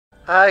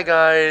Hi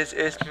guys,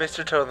 it's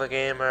Mr. Total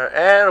Gamer,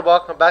 and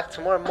welcome back to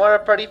more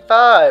Mario Party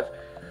 5.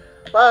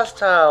 Last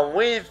time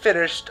we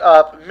finished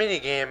up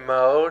minigame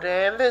mode,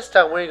 and this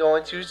time we're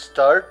going to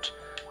start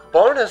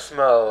bonus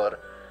mode,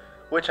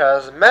 which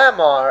has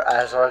Mamar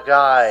as our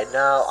guide.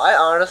 Now, I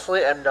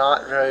honestly am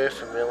not very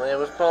familiar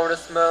with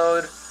bonus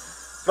mode,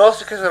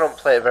 mostly because I don't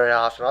play it very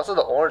often. Also,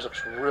 the orange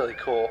looks really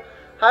cool.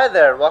 Hi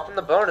there, welcome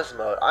to bonus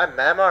mode. I'm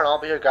Mamar, and I'll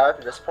be your guide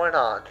from this point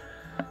on.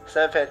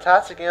 7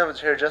 fantastic games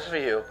here just for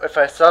you. If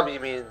I sub, you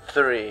mean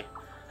 3.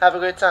 Have a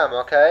great time,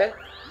 okay?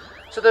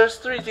 So there's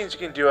 3 things you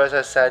can do, as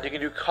I said. You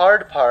can do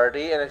Card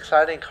Party, an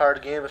exciting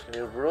card game with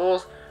new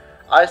rules,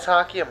 Ice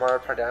Hockey, a Mario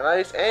Party on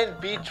Ice, and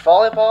Beach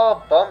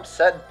Volleyball, Bump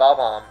Set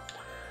Bob-omb.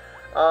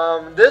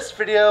 This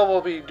video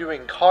will be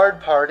doing Card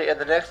Party, and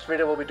the next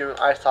video will be doing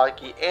Ice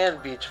Hockey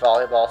and Beach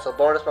Volleyball, so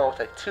bonus mode will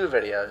take 2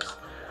 videos.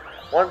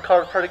 1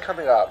 Card Party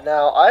coming up.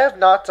 Now, I have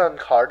not done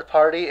Card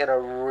Party in a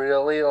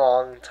really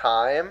long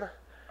time.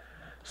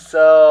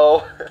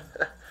 So,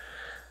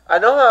 I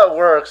know how it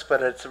works,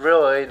 but it's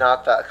really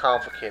not that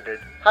complicated.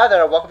 Hi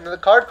there, welcome to the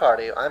Card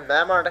Party. I'm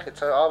Mamar, and I can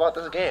tell you all about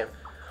this game.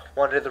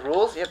 Want to do the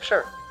rules? Yep,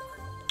 sure.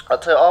 I'll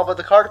tell you all about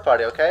the Card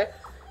Party, okay?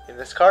 In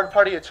this Card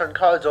Party, you turn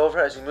cards over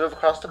as you move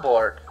across the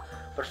board.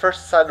 But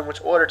first decide in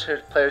which order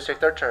players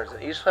take their turns,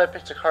 and each player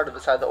picks a card to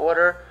decide the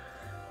order,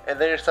 and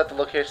then you set the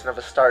location of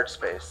a start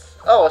space.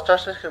 Oh, a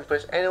start space can be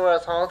placed anywhere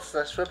as long as it's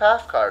next to a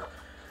path card.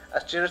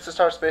 As soon as the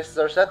start spaces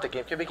are set, the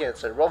game can begin.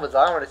 So roll the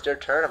die when it's your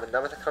turn, and the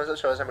number that comes up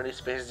shows how many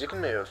spaces you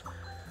can move.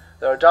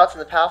 There are dots in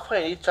the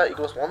pathway, and each dot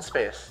equals 1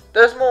 space.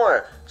 There's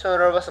more!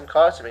 Turn over some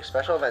cards to make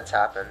special events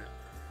happen.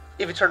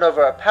 If you turn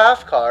over a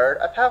path card,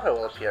 a pathway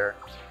will appear.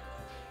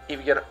 If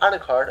you get an item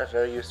card, a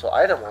very useful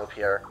item will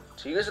appear.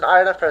 To use an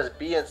item, press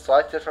B and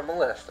select it from a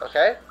list,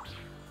 okay?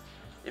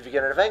 If you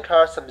get an event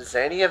card, some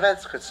zany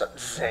events could start.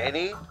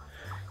 Zany?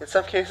 In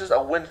some cases,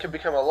 a win could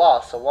become a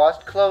loss, so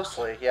watch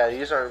closely. Yeah,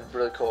 these are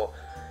really cool.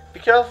 Be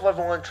careful,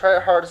 everyone.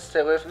 Try hard to stay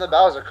away from the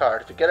Bowser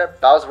card. If you get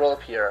it, Bowser will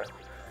appear.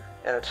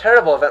 And a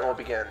terrible event will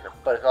begin,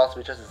 but it can also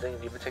be just as zany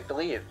and even take the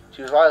lead.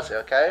 Choose wisely,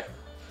 okay?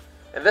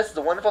 And this is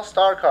the wonderful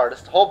star card.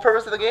 It's the whole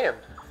purpose of the game.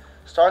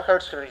 Star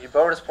cards can give you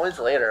bonus points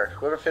later.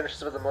 Whoever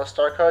finishes with the most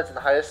star cards and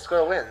the highest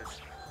score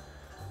wins.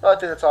 Well, I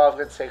think that's all I've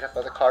got to say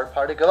about the card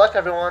party. Good luck,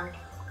 everyone.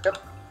 Yep.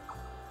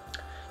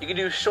 You can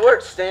do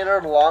short,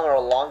 standard, long, or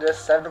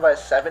longest,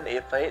 7x7,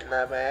 8x8,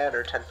 9x8,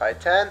 or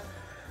 10x10.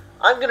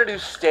 I'm going to do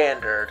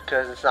standard,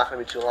 because it's not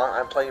going to be too long.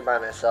 I'm playing by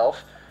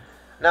myself.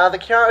 Now, the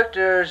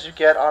characters you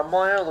get are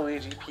Mario,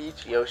 Luigi,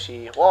 Peach,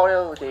 Yoshi,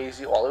 Wario,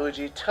 Daisy,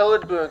 Waluigi,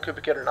 Toad, Boo, and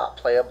Koopa Kid are not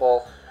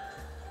playable.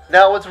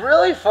 Now, what's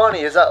really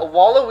funny is that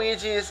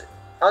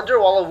under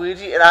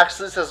Waluigi, it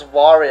actually says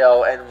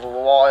Wario, and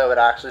Wario, it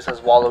actually says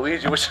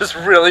Waluigi, which is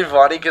really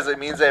funny, because it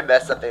means they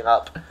messed something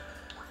up.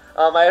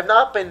 I have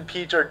not been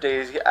Peach or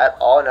Daisy at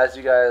all, and as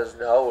you guys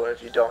know, or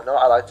if you don't know,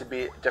 I like to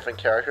be different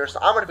characters, so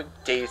I'm going to be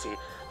Daisy.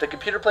 The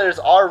computer players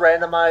are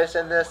randomized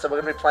in this, so we're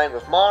going to be playing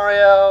with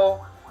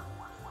Mario,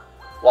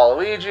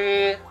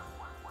 Waluigi,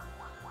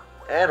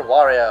 and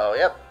Wario.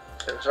 Yep,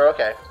 things are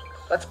okay.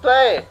 Let's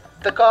play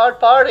the card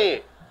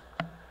party!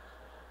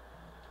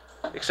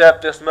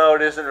 Except this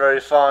mode isn't very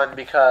fun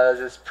because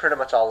it's pretty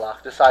much all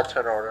luck. Decide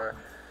turn order.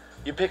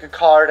 You pick a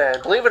card,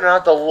 and believe it or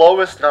not, the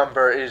lowest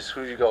number is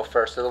who you go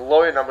first. So the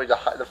lower your number,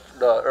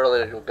 the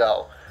earlier you'll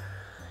go.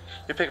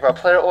 You pick up a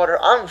player order.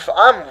 I'm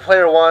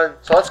player 1,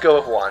 so let's go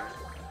with 1.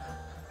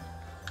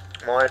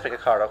 Mario, pick a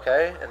card,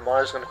 okay? And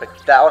Mario's gonna pick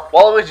that one.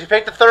 Waluigi,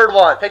 pick the 3rd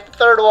one. Pick the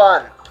 3rd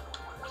one.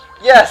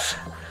 Yes!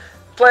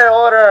 Player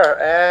order!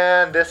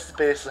 And this is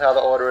basically how the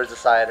order is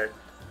decided.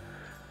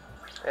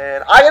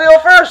 And I gotta go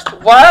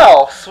first!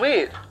 Wow,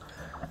 sweet.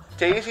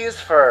 Daisy is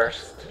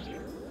first.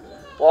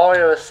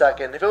 Wario is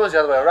second. If it was the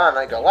other way around,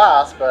 I'd go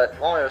last, but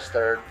Wario is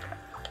 3rd.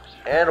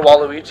 And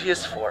Waluigi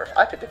is 4th.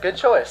 I picked a good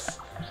choice.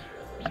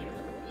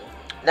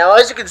 Now,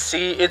 as you can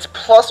see, it's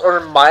plus or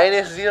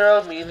minus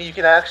 0, meaning you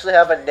can actually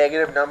have a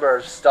negative number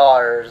of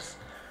stars.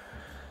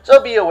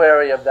 So be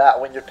wary of that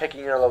when you're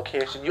picking your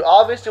location. You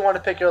obviously want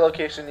to pick your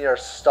location near a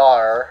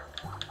star.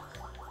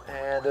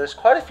 And there's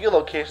quite a few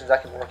locations I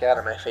can look at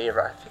in my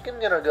favor. I think I'm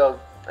going to go...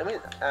 Let me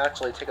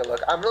actually take a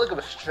look. I'm really good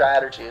with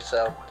strategy,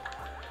 so...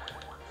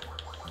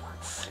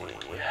 Let's see.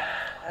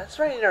 That's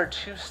right near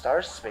 2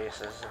 star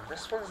spaces, and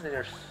this one's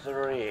near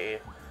 3.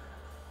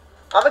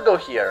 I'm going to go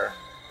here.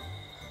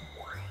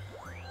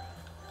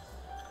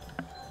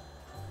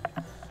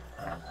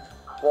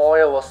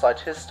 Wario will select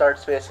his start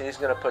space, and he's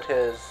going to put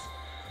his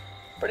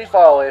pretty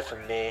far away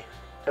from me.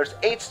 There's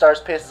 8 star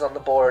spaces on the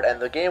board, and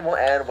the game will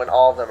end when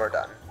all of them are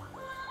done.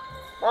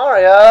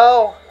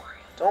 Mario!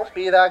 Don't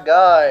be that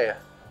guy.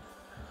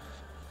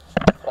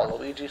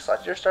 Waluigi,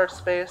 select your start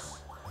space.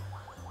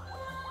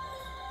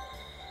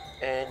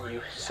 And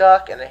you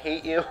suck, and I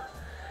hate you.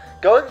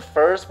 Going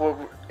first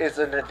is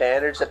an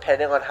advantage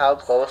depending on how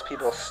close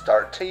people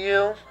start to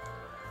you.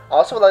 I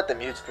also like the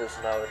music in this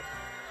mode.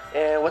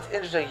 And what's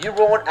interesting, you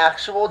roll an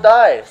actual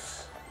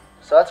dice.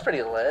 So that's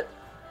pretty lit.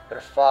 Got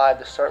a 5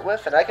 to start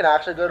with, and I can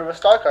actually go to a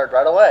star card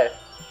right away.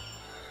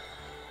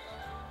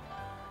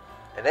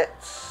 And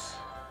it's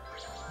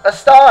a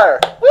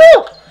star!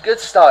 Woo! Good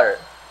start.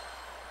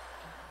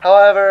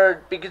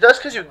 However,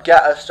 just because you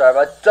get a star,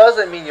 that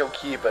doesn't mean you'll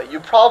keep it. You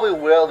probably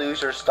will lose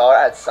your star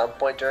at some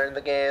point during the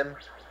game.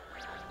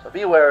 So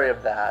be wary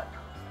of that.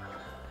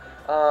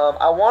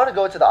 I want to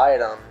go to the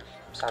item.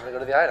 It's time to go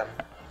to the item.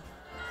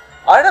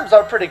 Items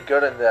are pretty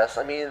good in this.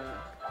 I mean,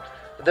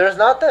 there's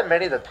not that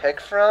many to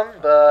pick from,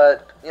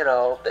 but, you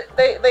know,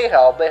 they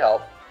help. They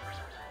help.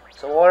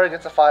 So Warrior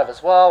gets a 5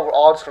 as well. We're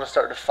all just going to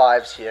start with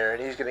 5s here.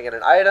 And he's going to get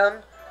an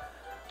item.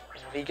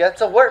 He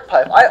gets a warp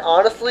pipe. I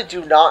honestly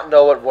do not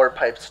know what warp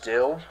pipes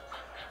do.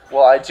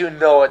 Well, I do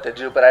know what they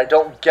do, but I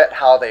don't get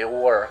how they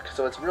work.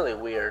 So it's really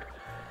weird.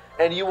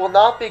 And you will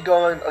not be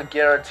going a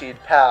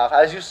guaranteed path.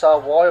 As you saw,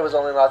 Warrior was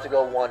only allowed to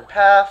go one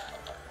path.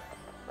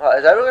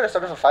 Is everyone going to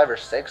start with a 5 or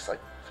 6? Like,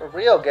 for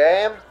real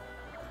game?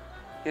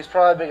 He's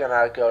probably going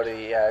to go to,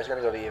 yeah, he's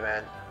going to go to the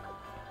event.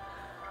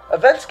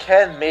 Events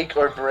can make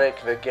or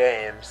break the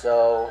game,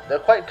 so they're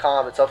quite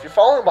common. So if you're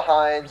falling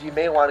behind, you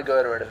may want to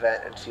go to an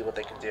event and see what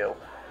they can do.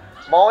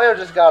 Mario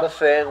just got a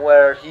thing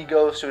where he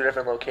goes to a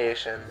different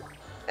location,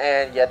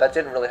 and yeah, that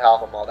didn't really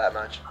help him all that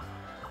much.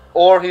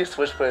 Or he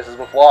switched places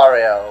with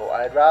Wario.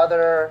 I'd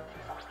rather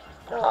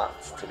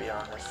not, to be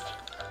honest.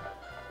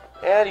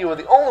 And you were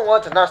the only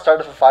one to not start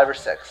with a 5 or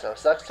 6, so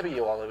sucks to be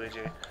you,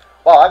 Waluigi.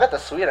 Wow, I got the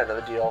sweet end of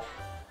the deal.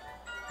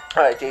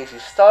 Alright, Daisy,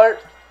 start.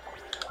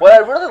 What I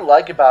really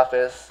like about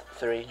this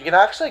 3, you can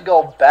actually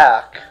go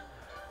back,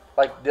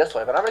 like this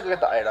way, but I'm going to go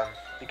get the item,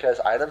 because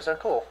items are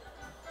cool.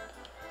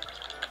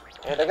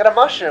 And I got a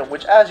mushroom,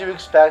 which, as you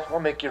expect, will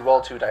make you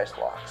roll 2 dice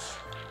blocks.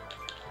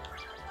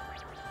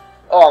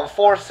 Oh, I'm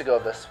forced to go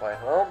this way.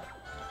 Well,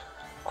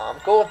 I'm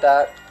cool with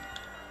that.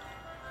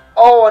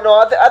 Oh, no,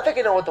 I think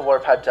I know what the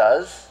warp pipe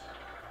does.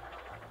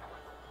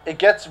 It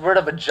gets rid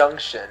of a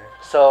junction,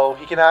 so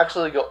he can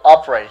actually go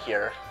up right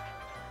here.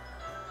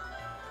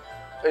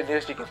 And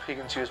just he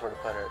can choose where to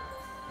put it.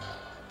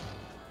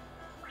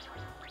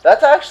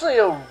 That's actually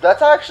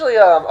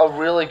a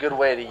really good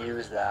way to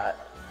use that.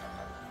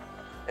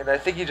 And I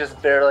think he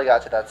just barely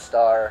got to that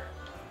star.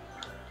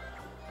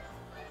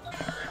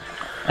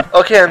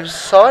 Okay, I'm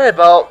sorry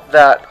about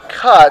that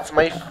cut.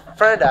 My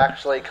friend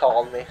actually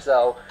called me,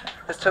 so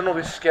his turn will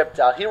be skipped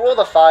out. He rolled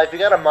a 5, he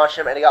got a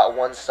mushroom, and he got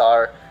 1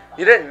 star.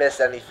 You didn't miss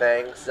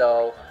anything,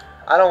 so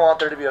I don't want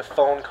there to be a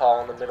phone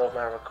call in the middle of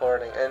my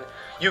recording. And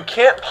you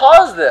can't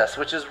pause this,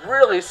 which is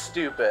really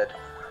stupid.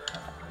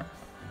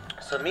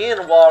 So me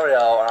and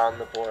Wario are on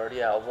the board.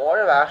 Yeah,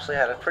 Wario actually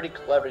had a pretty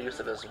clever use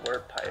of his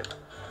word pipe.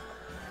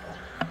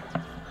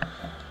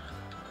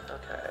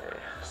 Okay,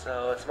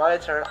 so it's my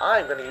turn.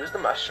 I'm going to use the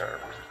mushroom.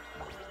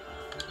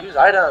 Use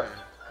item.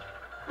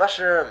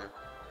 Mushroom.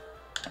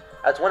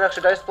 Adds 1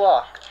 extra dice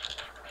block.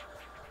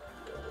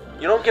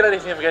 You don't get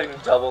anything for getting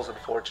doubles,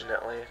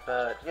 unfortunately,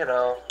 but, you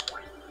know.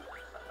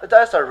 The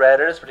dice are red,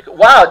 it is pretty cool.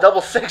 Wow,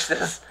 double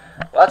 6s!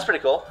 Well, that's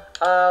pretty cool.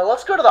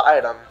 Let's go to the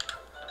item.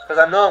 Because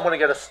I know I'm going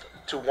to get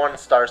to 1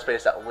 star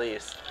space at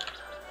least.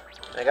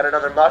 I got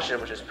another mushroom,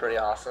 which is pretty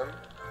awesome.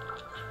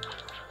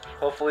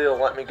 Hopefully it'll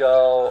let me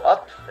go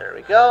up. There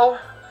we go.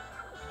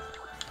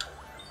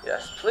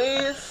 Yes,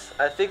 please.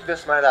 I think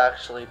this might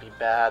actually be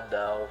bad,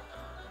 though.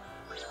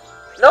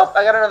 Nope,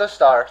 I got another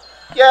star.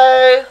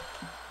 Yay!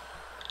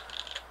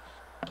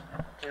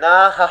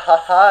 Nice.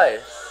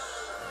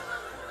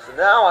 So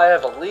now I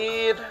have a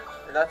lead,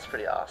 and that's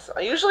pretty awesome.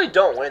 I usually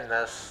don't win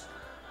this.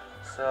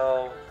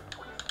 So,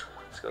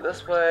 let's go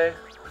this way.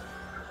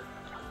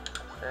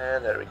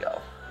 And there we go.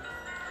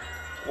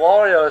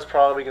 Wario is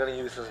probably going to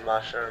use his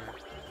mushroom.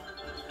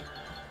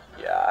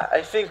 Yeah,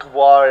 I think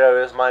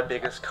Wario is my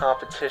biggest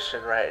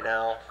competition right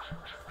now.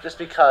 Just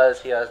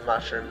because he has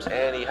mushrooms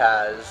and he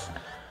has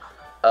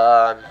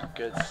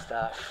good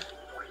stuff.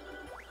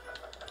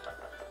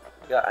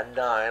 We got a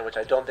 9, which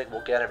I don't think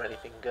will get him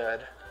anything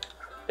good.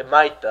 It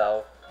might,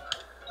 though.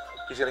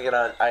 He's going to get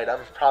an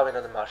item, probably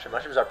another mushroom.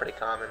 Mushrooms are pretty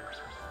common.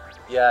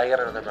 Yeah, I got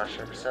another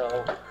mushroom.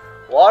 So,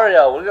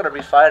 Wario, we're going to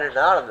be fighting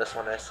out on this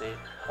one, I see.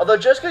 Although,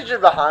 just because you're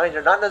behind,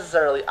 you're not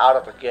necessarily out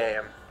of the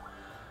game.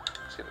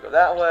 He's going to go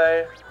that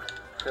way.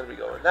 He's going to be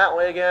going that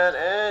way again,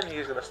 and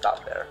he's going to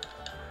stop there.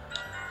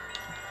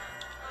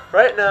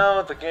 Right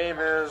now, the game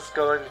is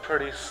going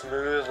pretty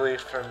smoothly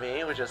for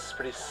me, which is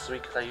pretty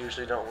sweet because I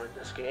usually don't win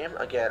this game.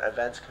 Again,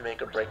 events can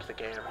make or break the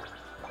game.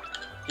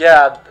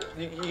 Yeah,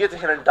 you get the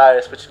hidden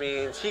dice, which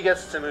means he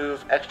gets to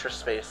move extra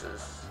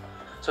spaces.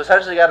 So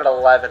essentially, you got an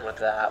 11 with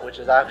that, which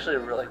is actually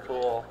really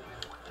cool.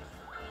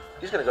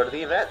 He's going to go to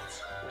the event,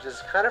 which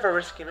is kind of a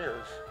risky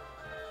move.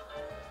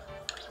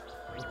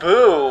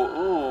 Boo!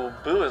 Ooh,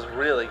 Boo is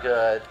really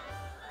good.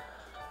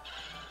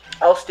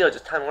 I'll steal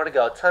just 10 more to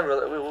go. 10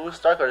 really.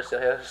 Star card is still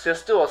here. He'll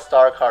steal a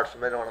star card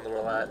from anyone on the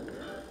roulette.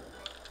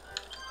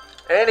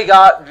 And he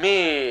got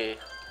me!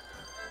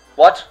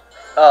 What?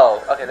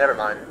 Oh, okay, never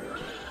mind.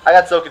 I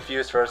got so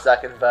confused for a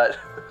second, but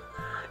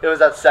it was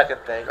that second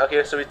thing.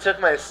 Okay, so he took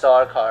my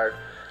star card.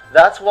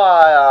 That's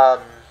why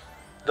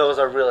those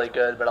are really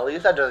good, but at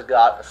least I just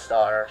got a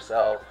star,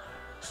 so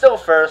still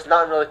first,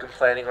 not really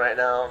complaining right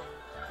now.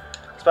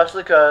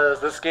 Especially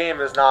because this game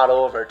is not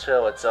over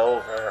till it's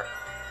over.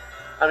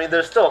 I mean,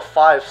 there's still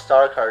 5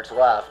 star cards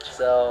left,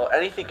 so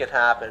anything can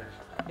happen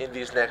in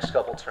these next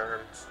couple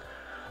turns.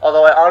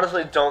 Although I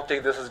honestly don't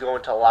think this is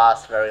going to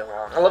last very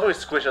long. I love how he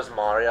squishes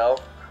Mario.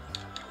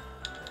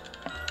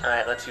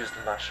 Alright, let's use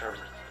the mushroom.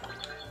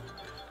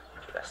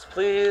 Yes,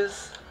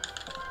 please.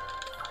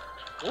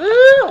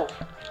 Woo!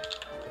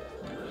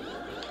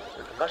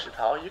 With the mushroom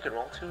power, you can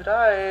roll 2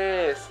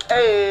 dice.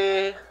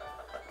 Hey!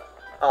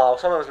 Oh,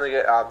 someone was gonna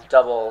get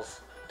double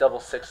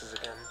 6s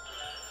again.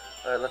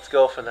 Alright, let's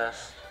go for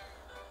this.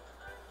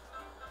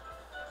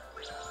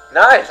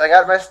 Nice! I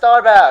got my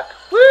star back!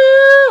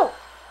 Woo!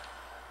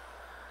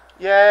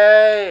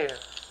 Yay!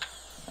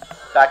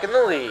 Back in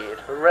the lead.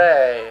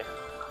 Hooray!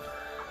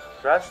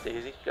 Congrats,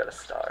 Daisy. You got a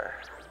star.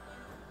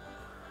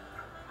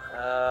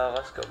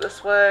 Let's go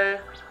this way.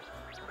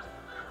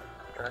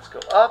 Let's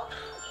go up.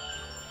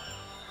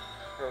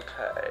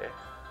 Okay.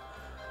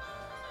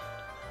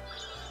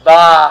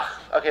 Bah!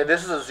 Okay,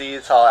 this is a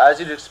Z-Tall. As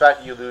you'd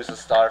expect, you lose a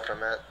star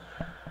from it.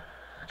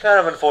 Kind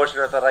of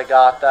unfortunate that I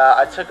got that.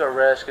 I took a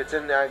risk. It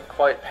didn't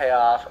quite pay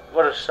off.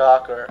 What a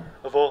shocker.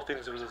 Of all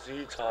things, it was a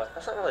Z-Tall.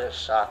 That's not really a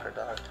shocker,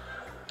 though.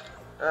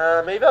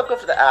 Maybe I'll go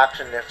for the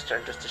action next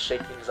turn just to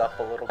shake things up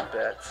a little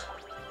bit.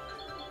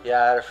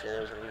 Yeah, I had a feeling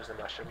I was going to use the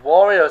mushroom.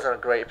 Wario's in a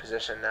great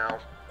position now.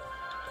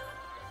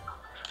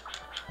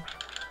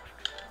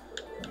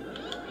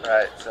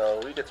 Alright,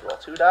 so we get to roll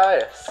 2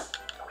 dice.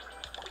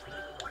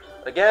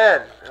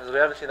 Again, because we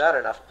haven't seen that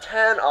enough.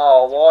 10.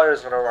 Oh,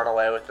 Warrior's going to run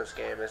away with this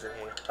game, isn't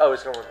he? Oh,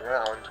 he's going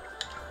around.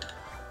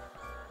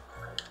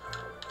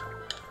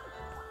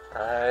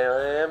 I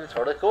am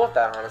totally cool with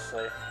that,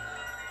 honestly.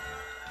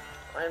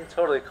 I am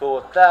totally cool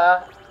with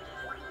that.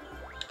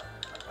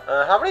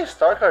 How many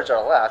star cards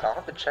are left? I'll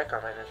have to check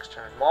on my next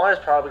turn. Mario's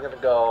probably going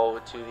to go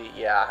to the...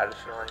 Yeah, I had a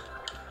feeling.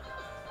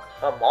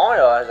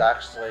 Mario is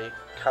actually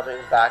coming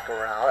back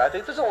around. I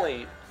think there's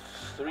only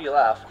 3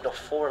 left. No,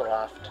 4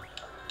 left.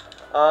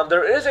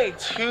 There is a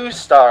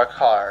 2-star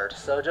card,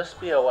 so just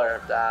be aware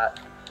of that.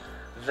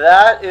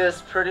 That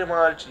is pretty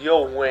much,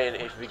 you'll win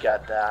if you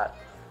get that.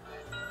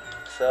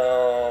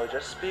 So,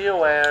 just be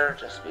aware,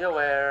 you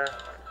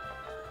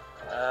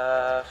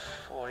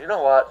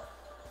know what?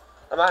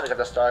 I'm not gonna get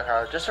the star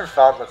card. Just for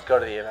fun, let's go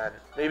to the event.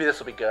 Maybe this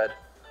will be good.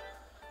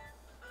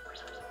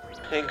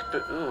 Pink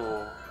Boo.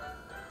 Ooh.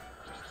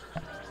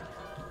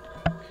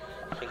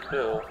 Pink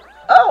Boo.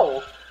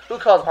 Oh! Who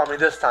calls upon me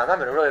this time?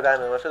 I'm in a really bad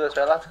mood. I feel this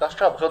way. Lots of cause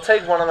trouble. He'll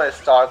take one of my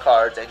star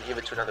cards and give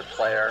it to another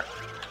player.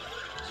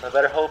 So I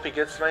better hope he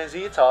gets my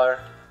Z-Tar.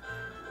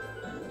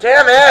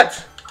 Damn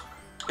it!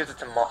 Gives it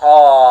to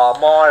oh,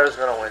 Mario's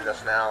gonna win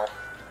this now.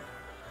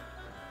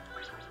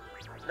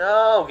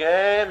 No,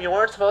 game. You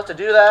weren't supposed to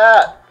do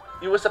that.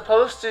 You were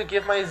supposed to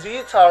give my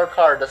Z-Tar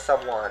card to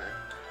someone.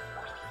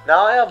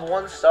 Now I have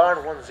 1 star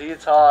and 1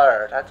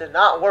 Z-Tar. That did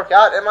not work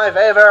out in my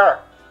favor.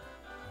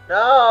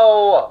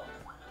 No!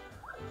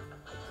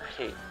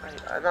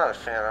 I'm not a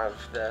fan of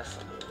this.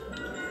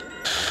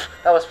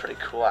 That was pretty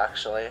cool,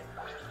 actually.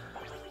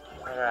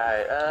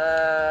 Alright,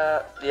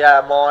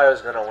 yeah,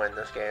 Mario's gonna win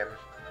this game.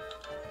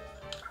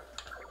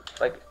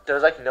 Like,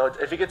 there's like no...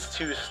 If he gets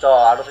 2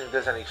 star, I don't think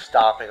there's any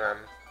stopping him.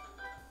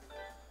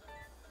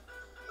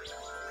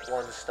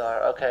 1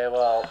 star. Okay,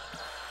 well...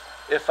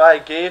 If I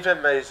gave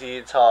him my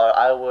Z-Tar,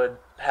 I would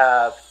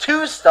have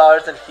 2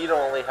 stars and he'd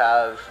only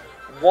have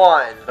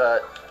 1,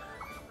 but...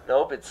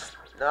 Nope, it's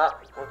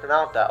not working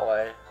out that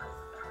way.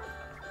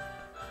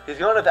 He's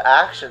going to the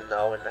action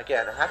though, and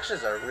again,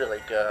 actions are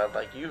really good.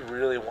 Like, you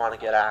really want to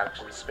get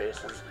action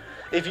spaces.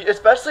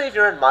 Especially if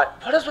you're in my...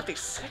 What is with these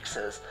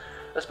 6s?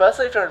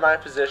 Especially if you're in my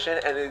position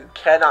and it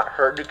cannot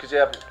hurt you because you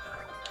have...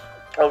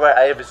 Oh right,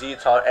 I have a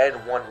Z-Tar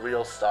and 1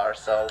 real star,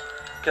 so it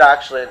could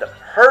actually end up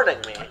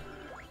hurting me.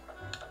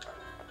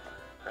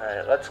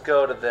 Alright, let's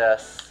go to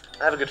this.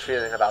 I have a good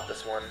feeling about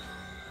this one.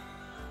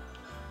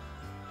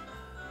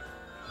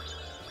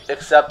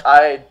 Except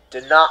I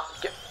did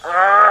not get...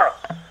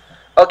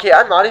 Okay,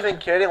 I'm not even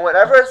kidding.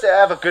 Whenever I say I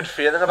have a good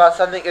feeling about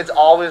something, it's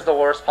always the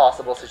worst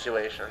possible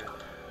situation.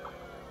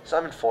 So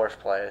I'm in 4th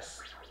place.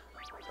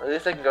 At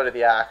least I can go to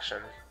the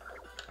action.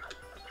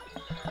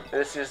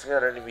 This is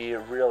going to be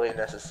really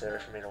necessary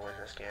for me to win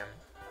this game.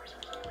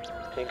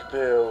 Pink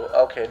Boo.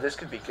 Okay, this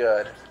could be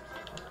good.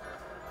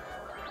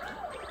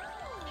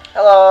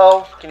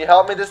 Hello! Can you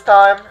help me this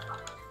time?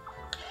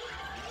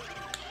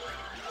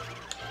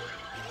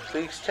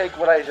 Please take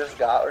what I just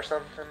got or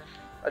something.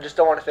 I just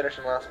don't want to finish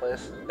in last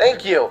place.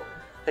 Thank you!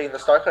 Taking the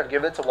star card and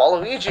giving it to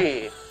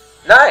Waluigi.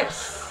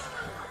 Nice!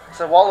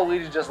 So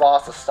Waluigi just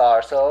lost a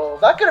star, so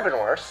that could have been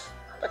worse.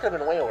 That could have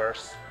been way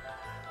worse.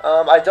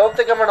 I don't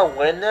think I'm going to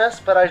win this,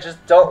 but I just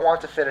don't want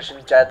to finish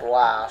in dead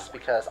last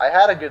because I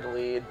had a good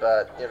lead,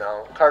 but, you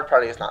know, card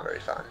party is not very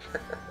fun.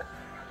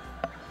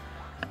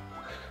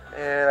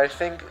 And I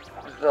think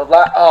the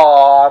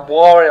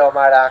Wario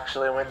might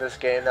actually win this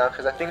game now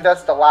because I think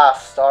that's the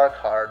last star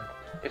card.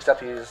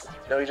 Except he's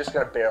just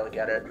gonna barely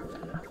get it.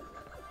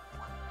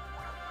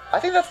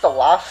 I think that's the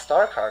last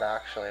star card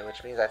actually,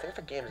 which means I think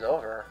the game's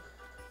over.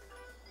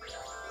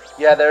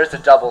 Yeah, there's the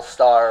double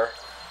star.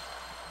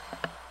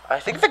 I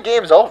think the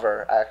game's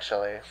over,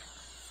 actually.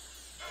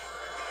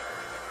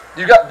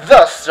 You got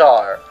the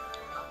star!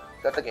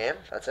 Is that the game?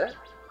 That's it?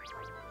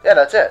 Yeah,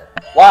 that's it.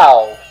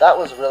 Wow, that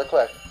was really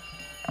quick.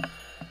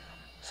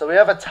 So we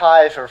have a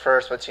tie for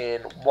first between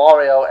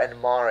Wario and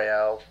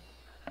Mario.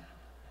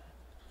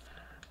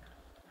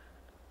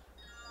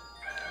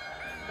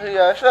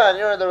 Yeah, Sean,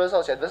 you know the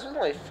results yet. This was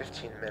only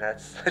 15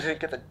 minutes. I didn't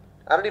get the...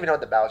 I don't even know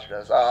what the Bowser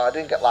does. I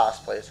didn't get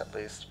last place, at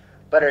least.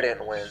 But I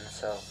didn't win,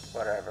 so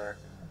whatever.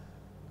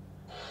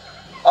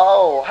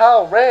 Oh,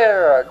 how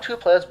rare! 2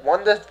 players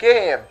won this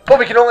game. But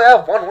we can only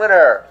have 1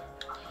 winner.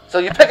 So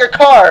you pick a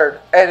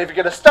card, and if you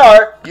get a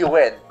star, you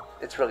win.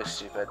 It's really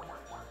stupid.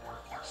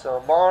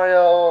 So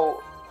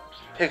Mario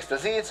picks the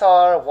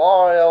Z-Tar,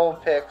 Wario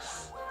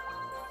picks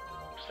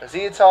the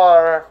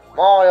Z-Tar,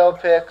 Mario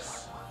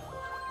picks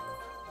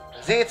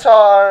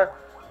Z-Tar,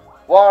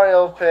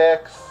 Wario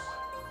picks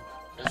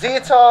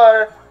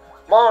Z-Tar,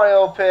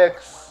 Mario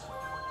picks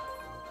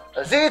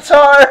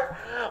Z-Tar,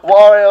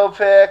 Wario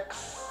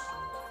picks,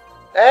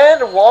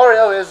 and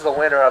Wario is the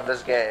winner of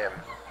this game.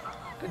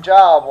 Good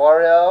job,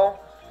 Wario.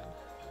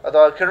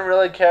 Although I couldn't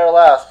really care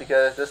less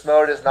because this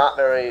mode is not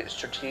very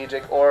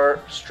strategic or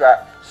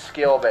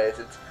skill-based.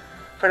 It's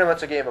pretty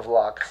much a game of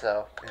luck,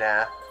 so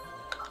nah.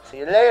 See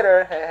you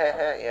later.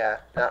 Yeah,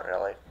 not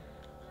really.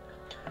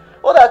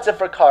 Well, that's it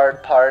for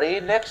Card Party.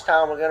 Next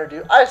time we're going to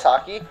do ice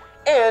hockey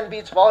and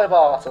beach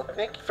volleyball. So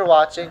thank you for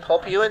watching.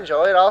 Hope you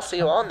enjoyed. I'll see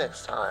you all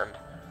next time.